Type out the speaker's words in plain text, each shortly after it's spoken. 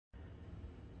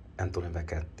and tulin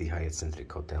back at the Hyatt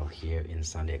Centric Hotel here in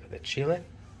Santiago de Chile.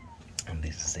 And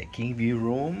this is a king view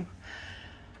room,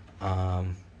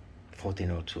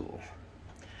 1402.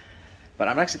 But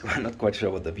I'm actually not quite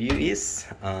sure what the view is.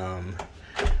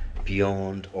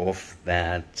 Beyond of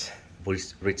that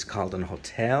Ritz-Carlton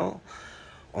Hotel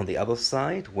on the other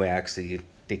side, where I actually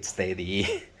did stay the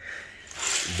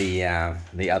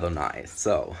other night.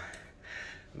 So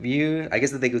view, I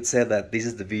guess that they could say that this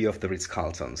is the view of the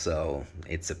Ritz-Carlton, so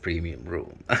it's a premium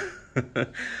room.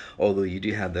 Although you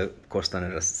do have the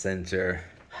Costanera Center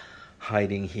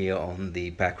hiding here on the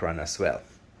background as well.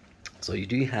 So you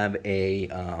do have a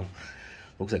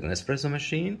looks like an espresso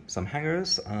machine, some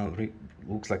hangers,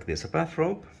 looks like there's a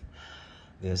bathrobe,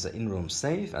 there's an in-room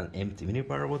safe, an empty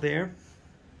minibar over there,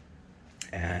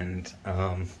 and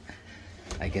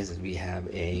I guess that we have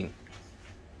an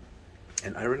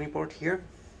ironing board here,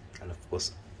 and of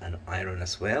course an iron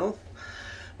as well.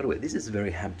 By the way, this is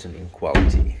very Hampton in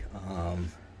quality,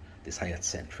 this Hyatt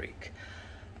Centric.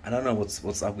 I don't know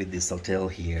what's up with this hotel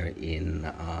here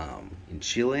in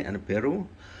Chile and Peru,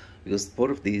 because both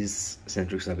of these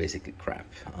Centrics are basically crap.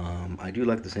 I do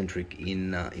like the Centric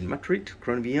in Madrid,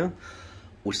 Gran Via,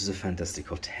 which is a fantastic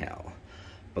hotel.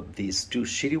 But these two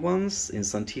shitty ones in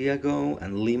Santiago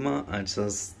and Lima are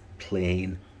just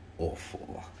plain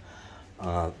awful.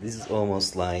 This is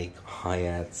almost like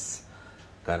Hyatt's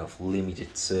kind of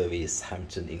limited service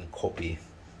Hampton Inn copy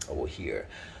over here.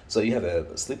 So you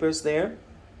have slippers there.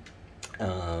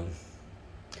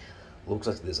 Looks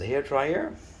like there's a hair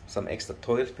dryer, some extra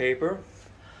toilet paper.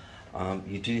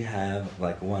 You do have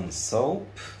like one soap.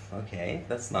 Okay,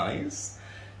 that's nice.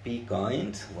 Be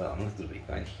kind. Well, I'm not going to be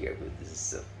kind here, but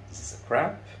this is a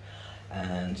crap.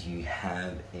 And you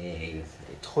have a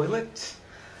toilet,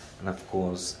 and of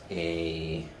course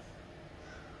a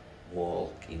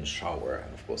walk-in shower,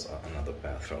 and of course another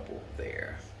bathrobe over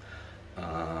there.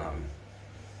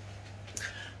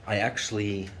 I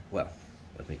actually, well,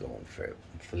 let me go on for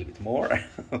a little bit more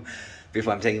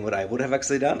before I'm taking what I would have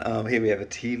actually done. Here we have a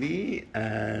TV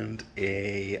and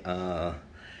a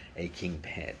king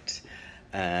pet,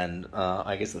 and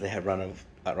I guess that they have run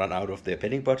out of their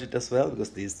petting budget as well, because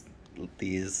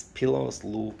these pillows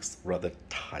looks rather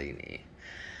tiny,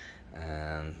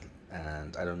 and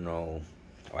I don't know.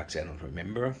 Oh, actually, I don't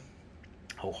remember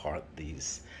how hard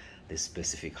this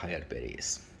specific Hyatt bed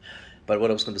is. But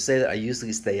what I was going to say, that I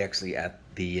usually stay actually at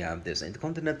the there's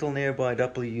Intercontinental nearby,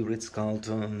 W,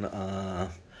 Ritz-Carlton,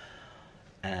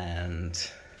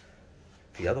 and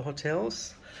the other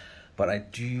hotels. But I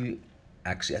do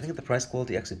actually, I think the price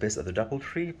quality actually best at the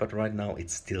DoubleTree, but right now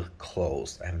it's still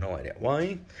closed. I have no idea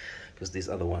why, because these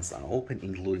other ones are open,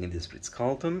 including this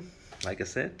Ritz-Carlton. Like I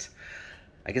said,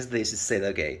 I guess they just said,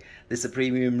 okay, this is a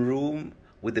premium room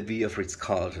with the view of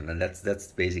Ritz-Carlton, and that's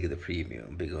basically the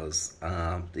premium, because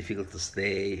difficult to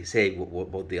say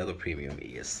what the other premium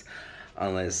is,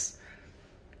 unless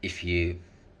if you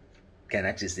can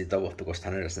actually see the top of the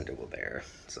Costanera Center over there.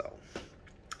 So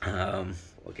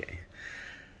okay,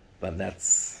 but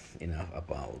that's enough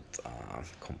about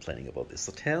complaining about this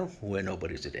hotel where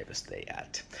nobody should ever stay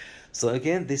at. So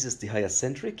again, this is the Hyatt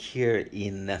Centric here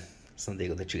in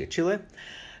Santiago de Chile, Chile.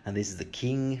 And this is the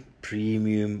King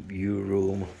Premium View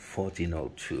Room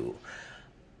 1402.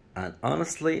 And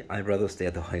honestly, I'd rather stay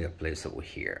at the Hyatt place over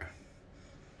here.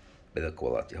 Better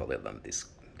quality hotel than this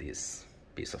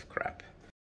piece of crap.